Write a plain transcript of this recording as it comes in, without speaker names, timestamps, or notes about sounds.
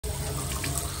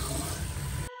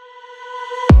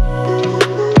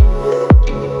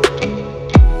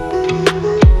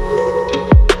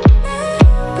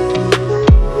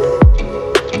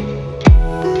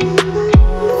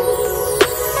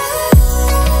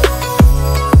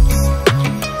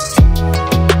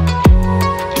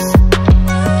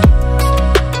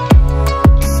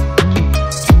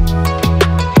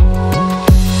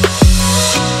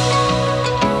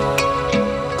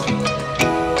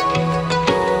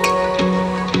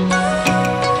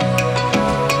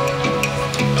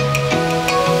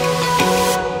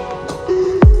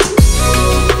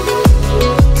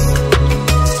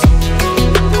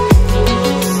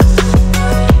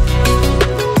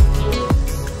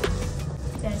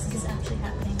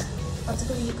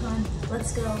UCONN.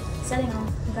 Let's go. Setting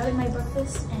off, grabbing my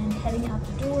breakfast, and heading out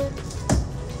the door.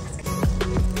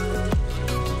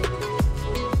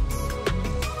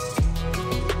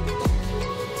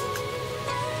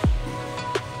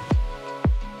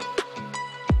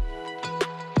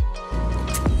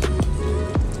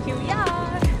 Here we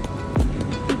are.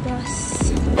 The bus.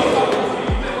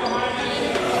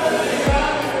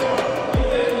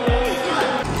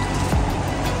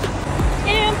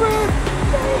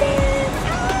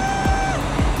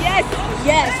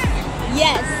 Yes,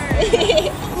 yes.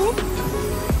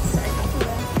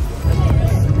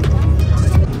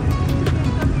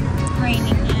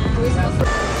 Raining now.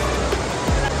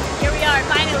 Here we are,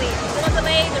 finally. A little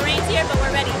delayed, the rain's here, but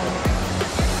we're ready.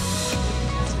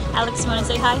 Alex, you want to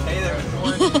say hi? Hey there,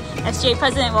 SJ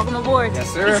President, welcome aboard. Yes,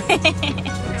 sir.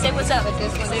 Say what's up. Say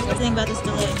what's the thing about this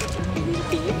delay.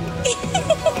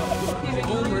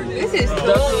 This is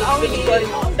so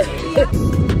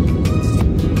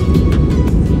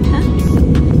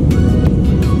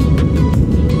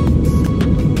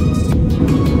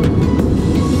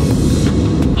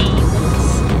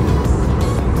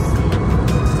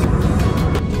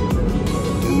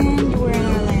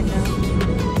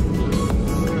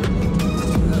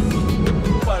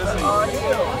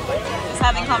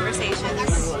Having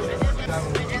conversations.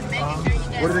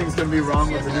 What do you think is going to be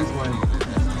wrong with the new plane?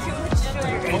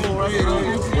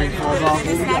 Wing falls off.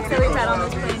 The snacks that we've had on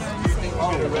this plane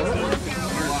are insane.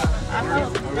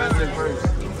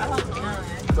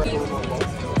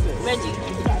 Reggie,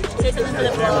 say something for the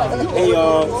vlog. Hey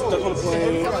y'all, stuck on the plane.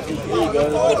 Here you go.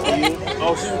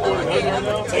 Oh, she's recording right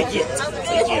now? Take it.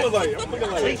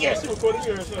 Take it. She's recording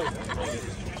here herself.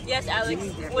 Yes, Alex.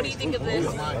 What do you think of this?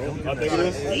 I think it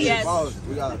is. Yes.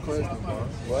 We got a question.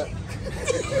 What?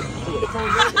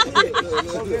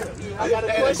 I got a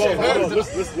question.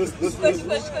 Listen.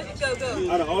 Push,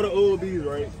 go. Out of all the OOBs,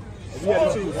 right? If you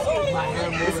had to choose.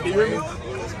 Can you hear me?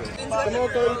 Come on,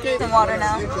 30K. Some water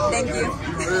now. Thank you.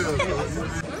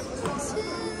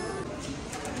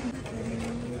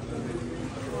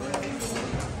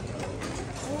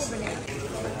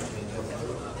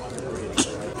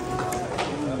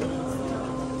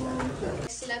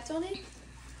 Slept on it?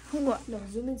 What? No,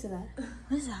 zoom into that.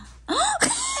 What is that?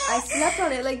 I slept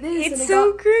on it like this. It's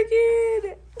so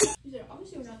crooked.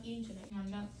 Obviously, we're not eating tonight. I'm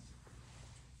not.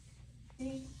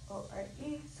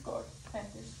 D-O-R-E, score.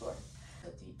 Panthers score.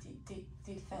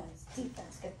 Defense.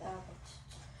 Get that.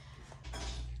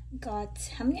 God,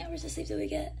 how many hours of sleep did we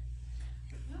get?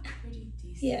 Not pretty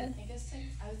decent. Yeah. I guess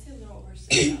I would say a little over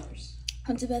 6 hours. I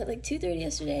went to bed at like 2:30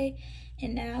 yesterday,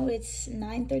 and now it's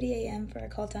 9:30 a.m. for our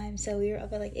call time. So we were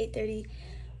up at like 8:30,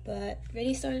 but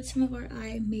already started some of our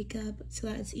eye makeup so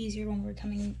that it's easier when we're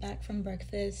coming back from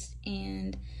breakfast,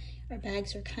 and our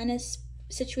bags are kind of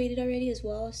situated already as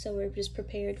well. So we're just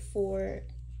prepared for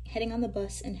heading on the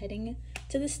bus and heading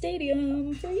to the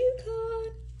stadium for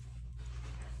UCONN.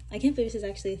 I can't believe this is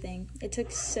actually a thing. It took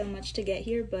so much to get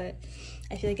here, but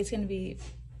I feel like it's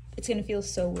gonna feel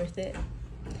so worth it.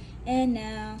 And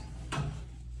now,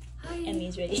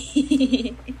 Emmy's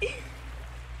ready.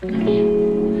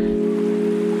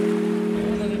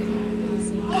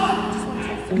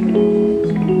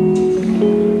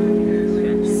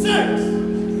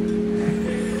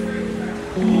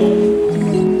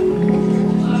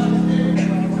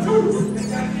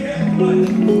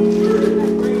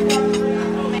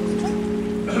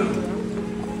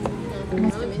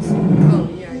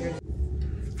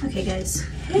 Okay, guys.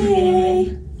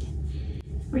 Hey.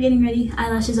 We're getting ready.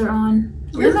 Eyelashes are on.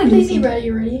 You're completely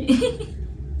ready.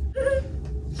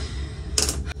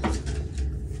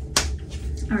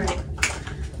 Alright.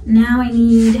 Now I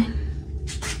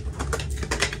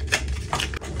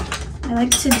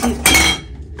like to do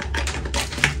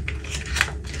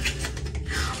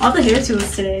all the hair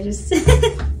tools today. Just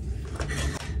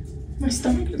My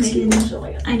stomach is making, huge.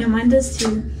 I know mine does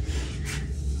too.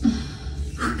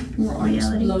 We're all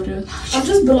Reality. bloated. I'm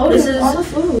just bloated. This is all the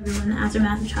food. Everyone,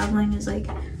 aftermath of traveling is like,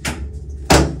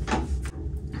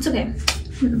 it's okay.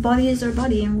 Body is our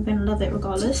body, and we're gonna love it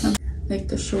regardless. Like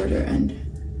the shorter end.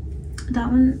 That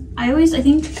one, I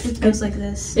think it goes like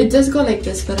this. It does go like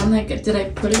this, but I'm like, did I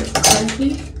put it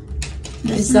correctly?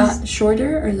 Is that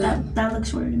shorter or that? That looks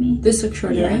shorter to me. This looks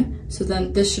shorter, Yeah. right? So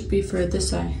then this should be for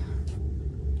this eye.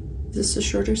 Is this the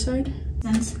shorter side?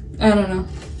 Sense. I don't know.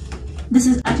 This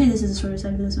is the shorter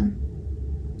side of this one.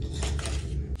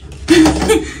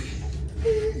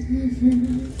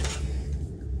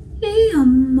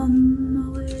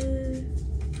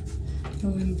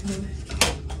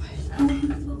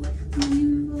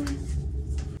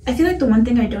 I feel like the one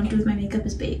thing I don't do with my makeup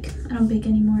is bake. I don't bake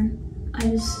anymore.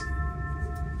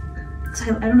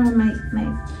 So I don't know where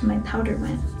my powder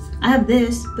went. I have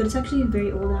this, but it's actually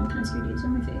very old and I'm kind of scared to use it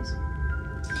on my face.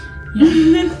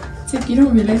 Yeah. It's like you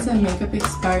don't realize that makeup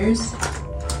expires.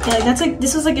 Yeah, like that's like,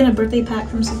 this was like in a birthday pack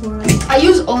from Sephora. I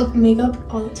use old makeup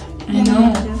all the time. I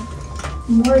know.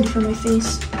 I'm worried for my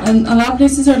face. And a lot of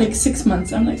places are like 6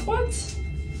 months. I'm like, what?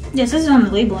 Yeah, it says it on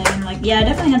the labeling. I'm like, yeah, I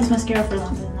definitely had this mascara for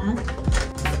longer than that.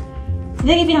 I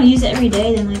think if you don't use it every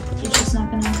day, then like, it's just not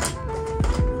gonna...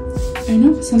 I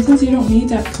know, sometimes you don't need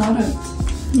that product.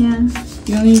 Yeah.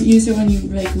 You only use it when you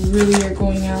like really are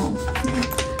going out.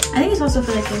 I think it's also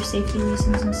for like their safety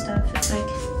reasons and stuff. It's like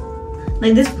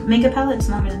this makeup palette's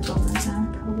longer than 12 months now,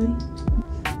 probably.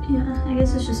 Yeah, I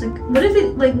guess it's just like, what if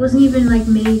it like wasn't even like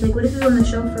made? Like what if it was on the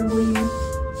shelf for a whole year?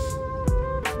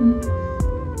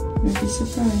 You'd be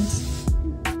surprised.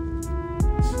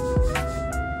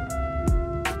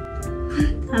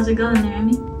 How's it going there,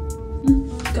 Emmy?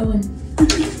 Going.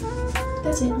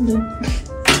 That's it, I'm done.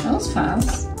 That was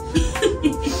fast.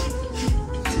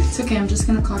 It's okay, I'm just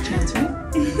gonna call Chance, right?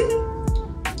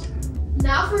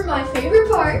 Now for my favorite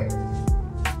part.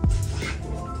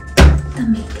 The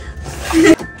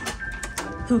makeup.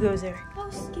 Who goes there? Oh,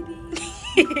 Skippy.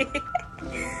 It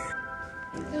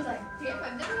was like, damn,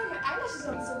 I've never had my eyelashes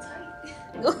on so tight.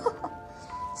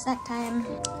 Snack time.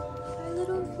 Our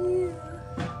little view.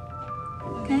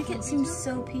 Connecticut seems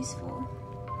so peaceful.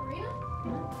 Maria?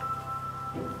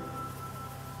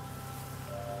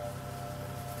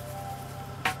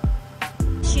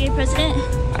 She a president?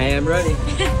 I am ready.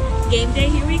 Game day,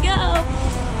 here we go.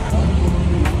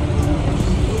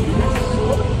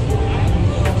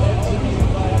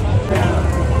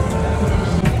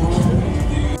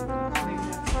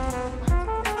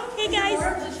 Hey guys,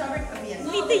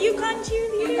 meet the UCONN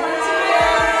cheerleaders.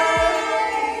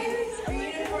 Your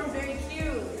uniform very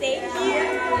cute. Thank you.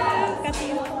 Got the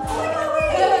uniform.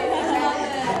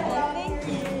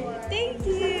 Thank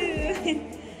you.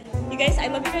 You guys, I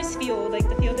love your guys' field. Like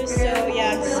the field is so,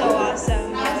 yeah, so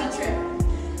awesome. How was the trip?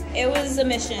 It was a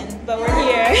mission, but we're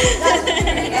here.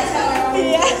 That's how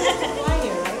Yeah.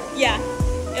 Yeah.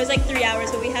 It was like 3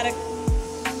 hours, but we had a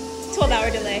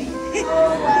 12-hour delay.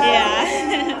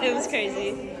 Yeah. It was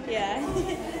crazy. Yeah.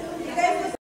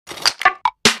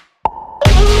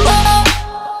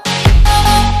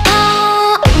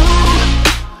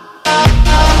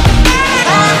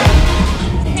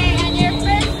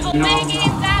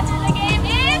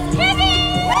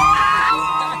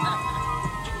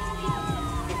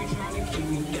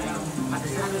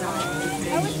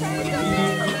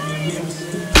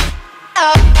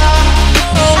 Oh.